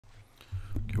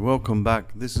Welcome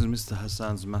back. This is Mr.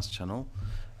 Hassan's Maths channel,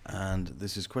 and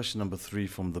this is question number 3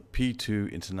 from the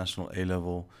P2 International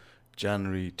A-Level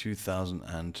January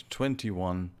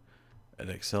 2021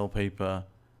 Edexcel paper.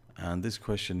 And this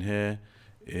question here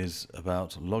is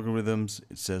about logarithms.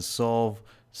 It says solve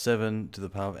 7 to the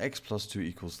power of x plus 2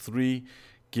 equals 3,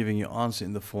 giving your answer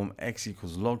in the form x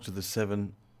equals log to the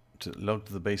 7 to log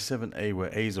to the base 7a, where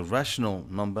a is a rational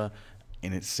number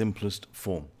in its simplest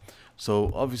form.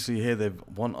 So obviously here they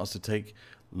want us to take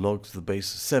log to the base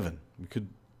 7.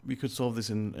 We could solve this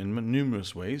in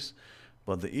numerous ways,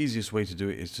 but the easiest way to do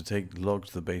it is to take log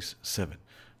to the base 7.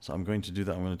 So I'm going to do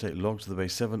that. I'm going to take log to the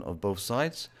base 7 of both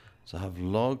sides. So I have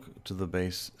log to the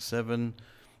base 7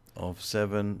 of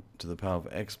 7 to the power of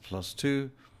x plus 2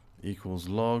 equals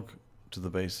log to the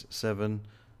base 7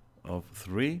 of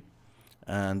 3.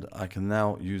 And I can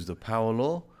now use the power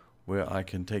law, where I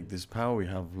can take this power. We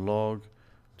have log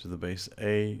to the base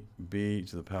a, b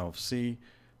to the power of c,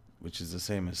 which is the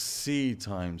same as c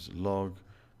times log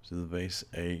to the base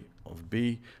a of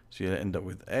b. So you end up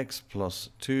with x plus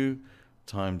 2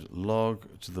 times log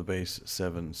to the base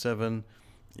 7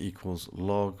 equals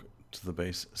log to the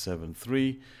base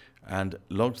 3, and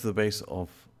log to the base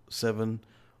of 7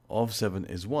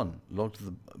 is 1. Log to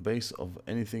the base of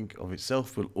anything of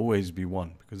itself will always be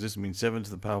 1, because this means 7 to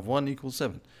the power of 1 equals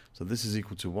 7. So this is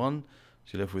equal to 1.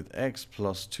 So you're left with x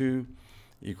plus 2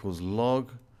 equals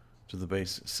log to the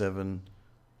base 3,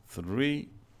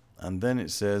 and then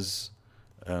it says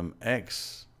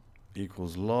x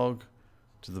equals log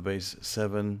to the base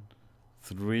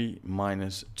 3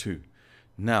 minus 2.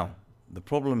 Now the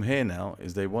problem here now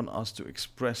is they want us to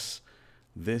express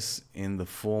this in the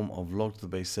form of log to the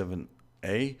base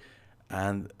 7a,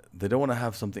 and they don't want to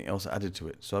have something else added to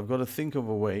it. So I've got to think of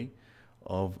a way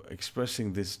of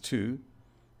expressing this 2,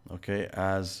 okay,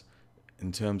 as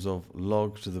in terms of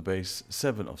log to the base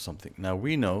 7 of something. Now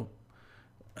we know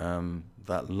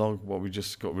that log, what we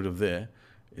just got rid of there,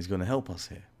 is going to help us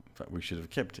here. In fact, we should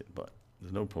have kept it, but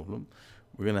there's no problem.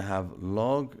 We're going to have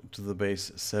log to the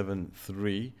base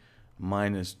 3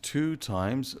 minus 2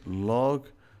 times log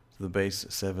to the base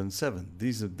 7.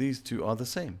 These two are the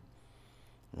same,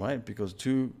 right? Because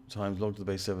 2 times log to the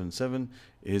base 7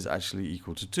 is actually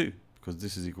equal to 2, because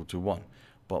this is equal to 1.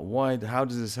 But why? How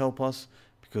does this help us?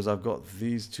 Because I've got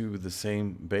these two with the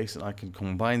same base, and I can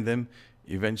combine them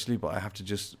eventually, but I have to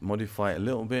just modify it a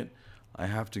little bit. I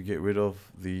have to get rid of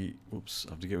the, oops, I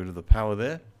have to get rid of the power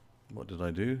there. What did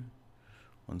I do?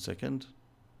 1 second.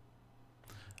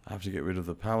 I have to get rid of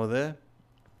the power there.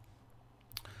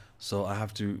 So I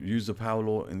have to use the power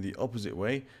law in the opposite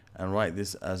way and write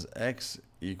this as x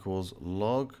equals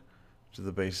log to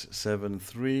the base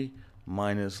 3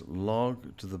 minus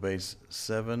log to the base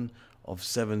 7 of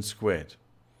 7 squared,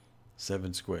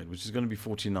 which is going to be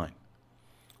 49.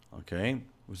 Okay,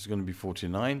 which is going to be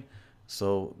 49.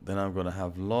 So then I'm going to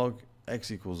have log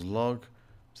x equals log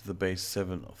to the base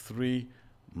 7 of 3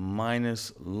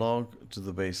 minus log to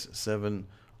the base 7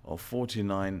 of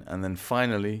 49, and then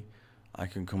finally I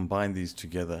can combine these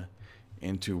together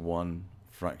into one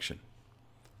fraction.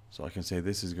 So I can say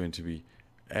this is going to be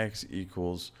x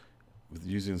equals, with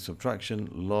using subtraction,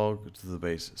 log to the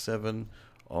base 7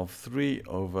 of 3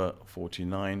 over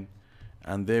 49,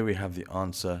 and there we have the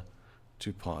answer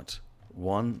to part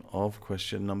 1 of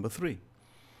question number 3.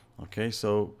 Okay,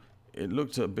 so it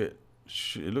looked a bit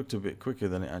quicker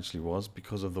than it actually was,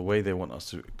 because of the way they want us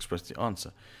to express the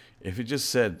answer. If it just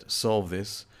said solve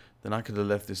this, then I could have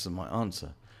left this as my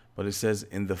answer. But it says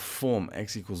in the form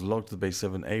x equals log to the base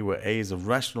 7a, where a is a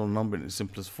rational number in its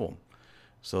simplest form.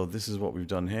 So this is what we've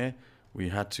done here. We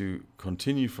had to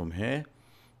continue from here,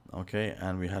 okay,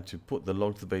 and we had to put the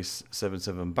log to the base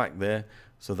 7 back there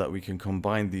so that we can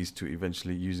combine these two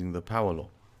eventually using the power law.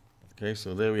 Okay,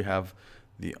 so there we have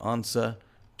the answer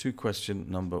to question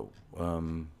number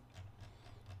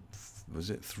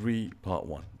 3 part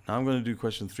 1. Now I'm going to do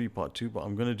question 3 part 2, but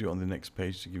I'm going to do it on the next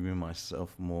page to give me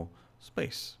myself more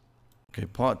space. Okay,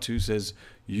 part 2 says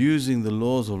using the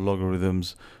laws of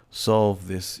logarithms, solve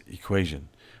this equation.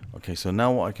 Okay, so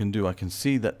now what I can do, I can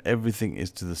see that everything is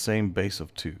to the same base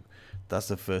of 2. That's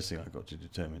the first thing I've got to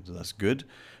determine, so that's good.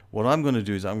 What I'm going to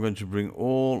do is I'm going to bring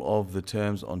all of the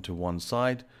terms onto one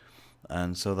side,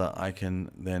 and so that I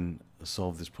can then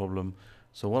solve this problem.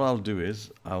 So what I'll do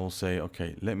is I will say,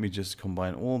 okay, let me just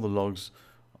combine all the logs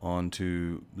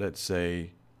onto, let's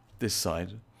say, this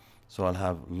side. So I'll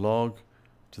have log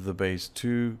to the base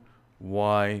 2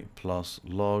 y plus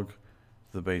log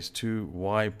to the base 2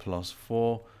 y plus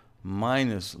 4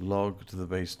 minus log to the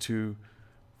base 2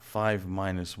 5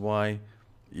 minus y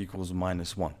equals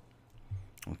minus 1.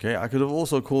 Okay, I could have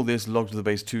also called this log to the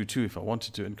base 2 too if I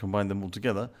wanted to and combine them all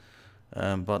together.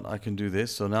 But I can do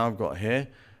this. So now I've got here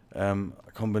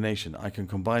a combination. I can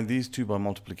combine these two by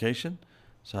multiplication.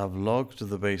 So I have log to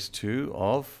the base 2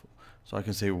 of, so I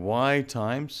can say y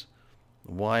times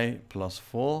y plus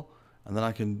 4, and then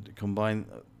I can combine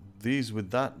these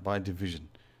with that by division.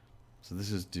 So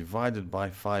this is divided by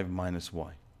 5 minus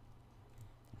y.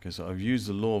 Okay, so I've used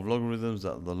the law of logarithms,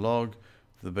 that the log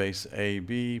to the base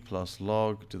ab plus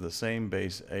log to the same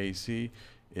base ac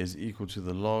is equal to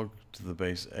the log to the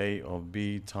base a of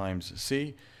b times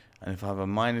c. And if I have a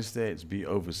minus there, it's b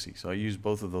over c. So I use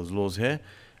both of those laws here,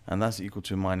 and that's equal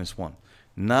to minus 1.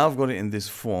 Now I've got it in this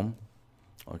form.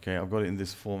 Okay, I've got it in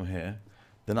this form here.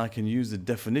 Then I can use the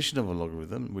definition of a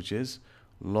logarithm, which is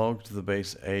log to the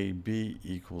base ab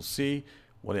equals c.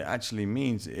 What it actually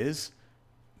means is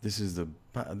this is the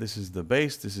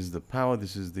base, this is the power,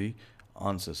 this is the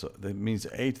answer. So that means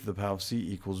a to the power of c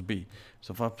equals b.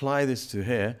 So if I apply this to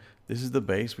here, this is the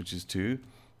base, which is 2.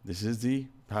 This is the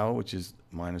power, which is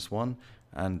minus 1.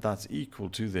 And that's equal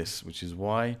to this, which is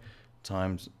y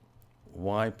times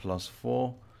y plus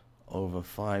 4 over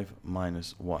 5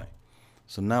 minus y.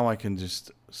 So now I can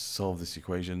just solve this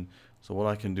equation. So what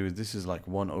I can do is this is like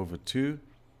 1 over 2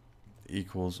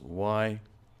 equals y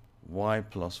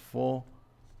plus 4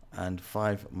 and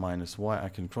 5 minus y. I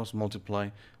can cross multiply.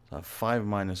 So I have 5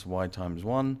 minus y times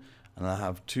 1, and I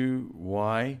have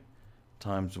 2y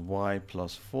times y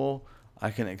plus 4.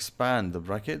 I can expand the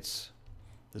brackets.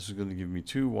 This is going to give me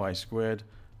 2y squared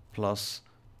plus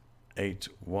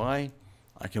 8y.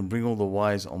 I can bring all the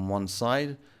y's on one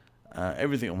side,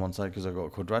 everything on one side because I've got a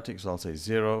quadratic, so I'll say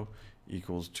 0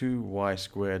 equals 2y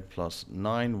squared plus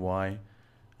 9y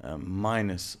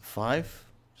minus 5.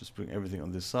 Just bring everything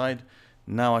on this side.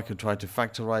 Now I could try to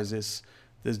factorize this.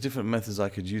 There's different methods I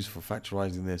could use for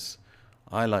factorizing this.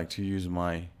 I like to use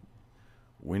my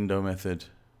window method.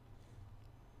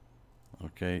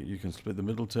 Okay, you can split the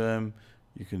middle term,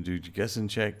 you can do guess and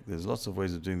check. There's lots of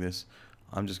ways of doing this.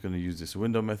 I'm just going to use this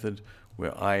window method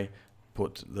where I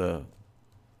put the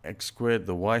x squared,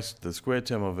 the squared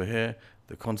term over here,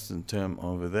 the constant term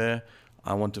over there.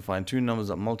 I want to find two numbers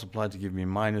that multiply to give me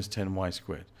minus 10y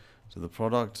squared. So the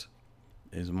product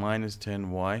is minus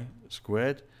 10y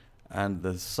squared, and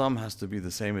the sum has to be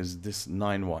the same as this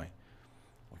 9y.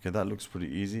 Okay, that looks pretty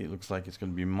easy. It looks like it's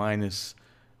going to be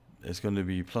it's going to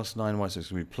be plus 9y, so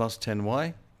it's going to be plus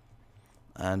 10y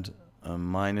and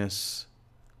minus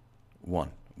 1y.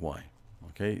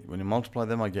 Okay, when you multiply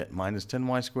them, I get minus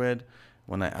 10y squared.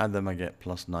 When I add them, I get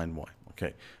plus 9y.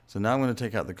 Okay, so now I'm going to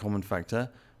take out the common factor.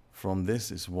 From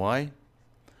this is y.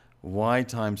 Y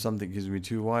times something gives me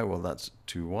 2y. Well, that's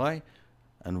 2y.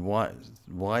 And y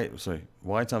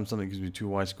times something gives me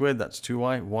 2y squared. That's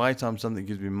 2y. Y times something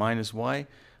gives me minus y.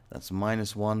 That's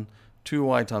minus 1.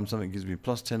 2y times something gives me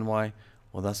plus 10y.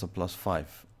 Well, that's a plus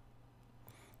 5.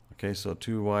 Okay, so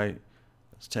 2y,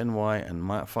 that's 10y,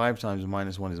 and 5 times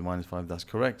minus 1 is minus 5. That's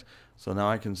correct. So now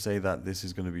I can say that this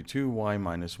is going to be 2y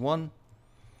minus 1,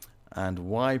 and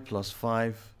y plus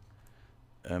 5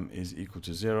 is equal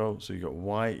to 0. So you got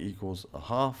y equals a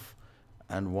half,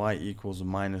 and y equals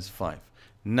minus 5.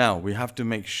 Now we have to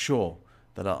make sure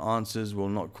that our answers will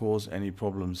not cause any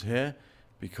problems here,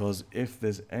 because if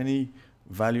there's any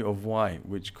value of y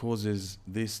which causes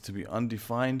this to be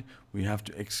undefined, we have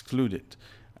to exclude it.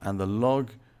 And the log,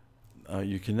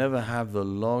 you can never have the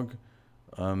log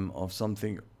of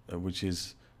something which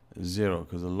is 0,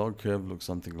 because the log curve looks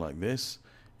something like this.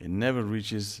 It never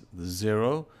reaches the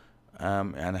 0,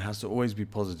 and it has to always be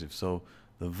positive. So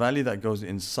the value that goes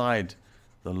inside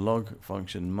the log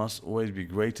function must always be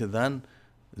greater than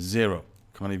 0.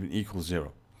 Can't even equal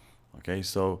 0. Okay,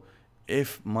 so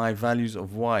if my values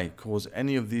of y cause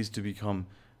any of these to become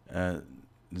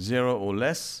 0 or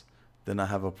less, then I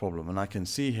have a problem. And I can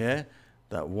see here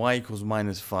that y equals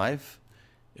minus 5.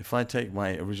 If I take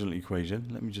my original equation,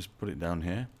 let me just put it down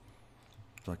here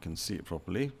so I can see it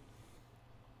properly.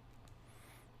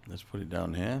 Let's put it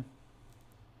down here.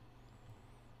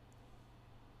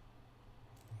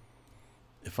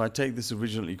 If I take this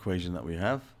original equation that we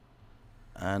have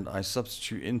and I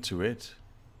substitute into it,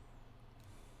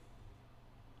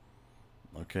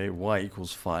 okay, y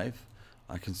equals 5,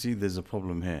 I can see there's a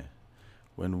problem here.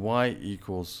 When y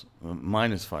equals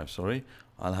minus 5, sorry,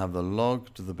 I'll have the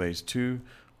log to the base 2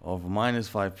 of minus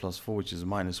 5 plus 4, which is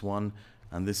minus 1,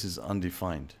 and this is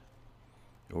undefined.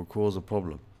 It will cause a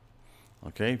problem.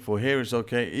 Okay, for here it's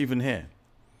okay, even here.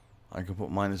 I can put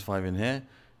minus 5 in here.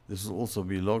 This will also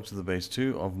be log to the base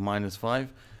 2 of minus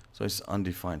 5, so it's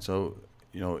undefined. So,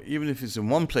 you know, even if it's in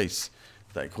one place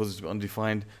that it causes it to be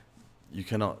undefined, you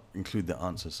cannot include the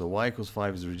answer. So y equals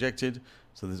 5 is rejected.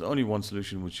 So there's only one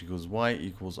solution, which equals y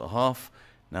equals a half.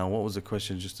 Now, what was the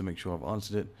question, just to make sure I've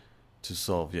answered it? To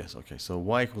solve, yes, okay. So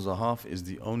y equals a half is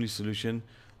the only solution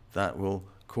that will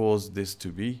cause this to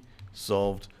be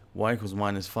solved. Y equals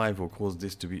minus 5 will cause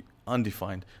this to be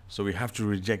undefined. So we have to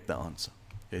reject the answer.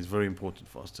 Okay, it's very important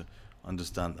for us to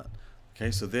understand that.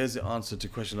 Okay, so there's the answer to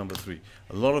question number 3.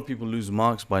 A lot of people lose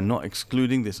marks by not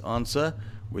excluding this answer,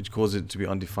 which causes it to be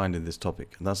undefined in this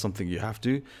topic. And that's something you have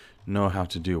to know how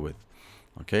to deal with.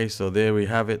 Okay, so there we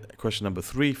have it. Question number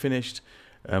 3 finished.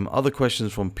 Other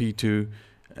questions from P2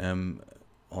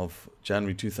 of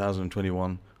January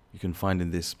 2021 you can find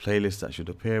in this playlist that should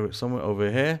appear somewhere over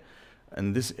here.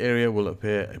 And this area will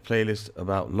appear a playlist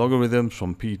about logarithms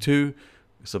from P2.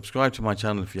 Subscribe to my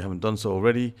channel if you haven't done so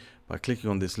already by clicking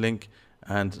on this link,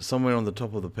 and somewhere on the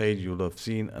top of the page you'll have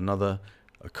seen a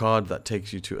card that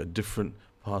takes you to a different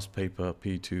past paper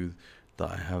P2 that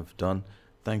I have done.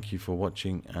 Thank you for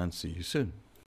watching and see you soon.